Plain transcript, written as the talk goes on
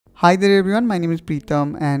Hi there everyone, my name is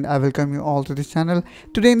Preetham and I welcome you all to this channel.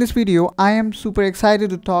 Today in this video, I am super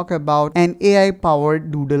excited to talk about an AI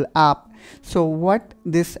powered doodle app. So what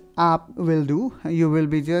this app will do, you will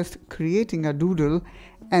be just creating a doodle,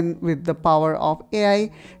 and with the power of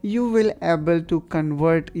AI, you will able to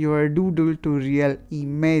convert your doodle to real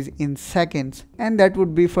image in seconds, and that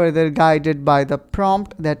would be further guided by the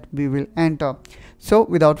prompt that we will enter. So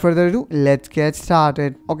without further ado, let's get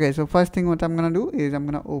started. Okay, so first thing what I'm gonna do is I'm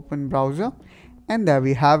gonna open browser, and there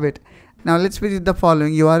we have it. Now let's visit the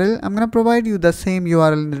following URL. I'm gonna provide you the same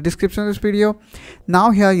URL in the description of this video.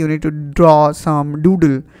 Now here you need to draw some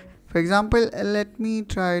doodle. For example, let me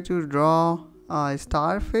try to draw a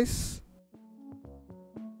starfish,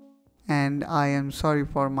 and I am sorry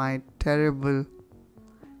for my terrible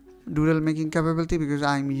doodle making capability because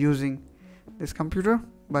I'm using this computer.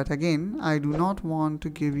 But again, I do not want to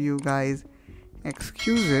give you guys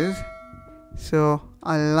excuses. So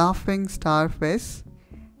a laughing starfish,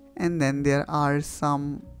 and then there are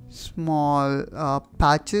some small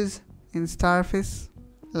patches in starfish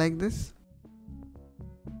like this.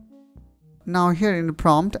 Now here in the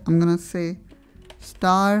prompt, I'm gonna say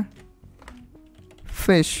starfish.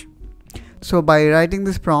 So by writing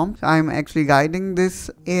this prompt, I'm actually guiding this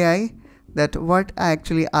AI that what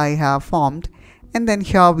actually I have formed. And then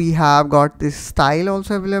here we have got this style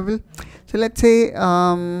also available. So let's say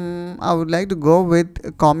I would like to go with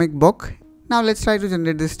a comic book. Now let's try to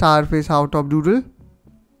generate this starfish out of doodle.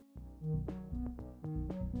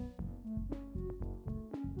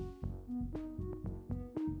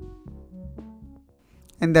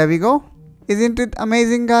 And there we go. Isn't it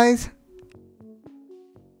amazing, guys?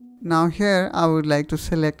 Now here I would like to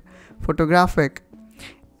select photographic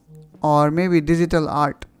or maybe digital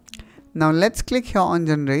art. Now let's click here on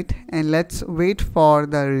generate and let's wait for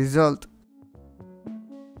the result.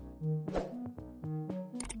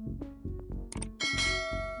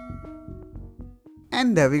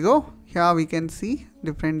 And there we go. Here we can see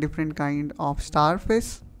different kind of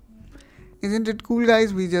starfish. Isn't it cool,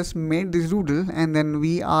 guys? We just made this doodle and then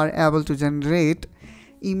we are able to generate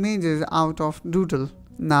images out of doodle.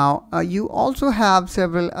 Now you also have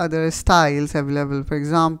several other styles available. For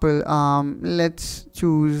example, let's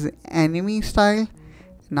choose anime style.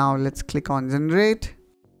 Now let's click on generate.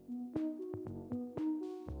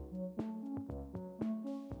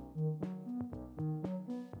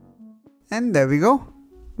 And there we go.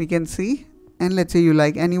 We can see. And let's say you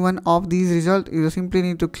like any one of these results, you simply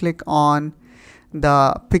need to click on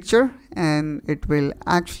the picture and it will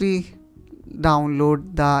actually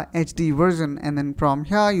download the HD version, and then from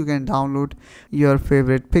here you can download your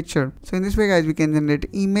favorite picture. So in this way, guys, we can generate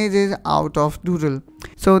images out of doodle.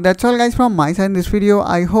 So that's all, guys, from my side in this video.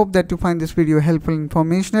 I hope that you find this video helpful and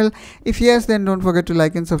informational. If yes, then don't forget to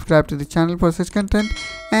like and subscribe to the channel for such content,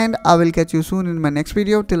 and I will catch you soon in my next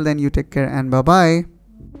video. Till then, you take care and bye bye.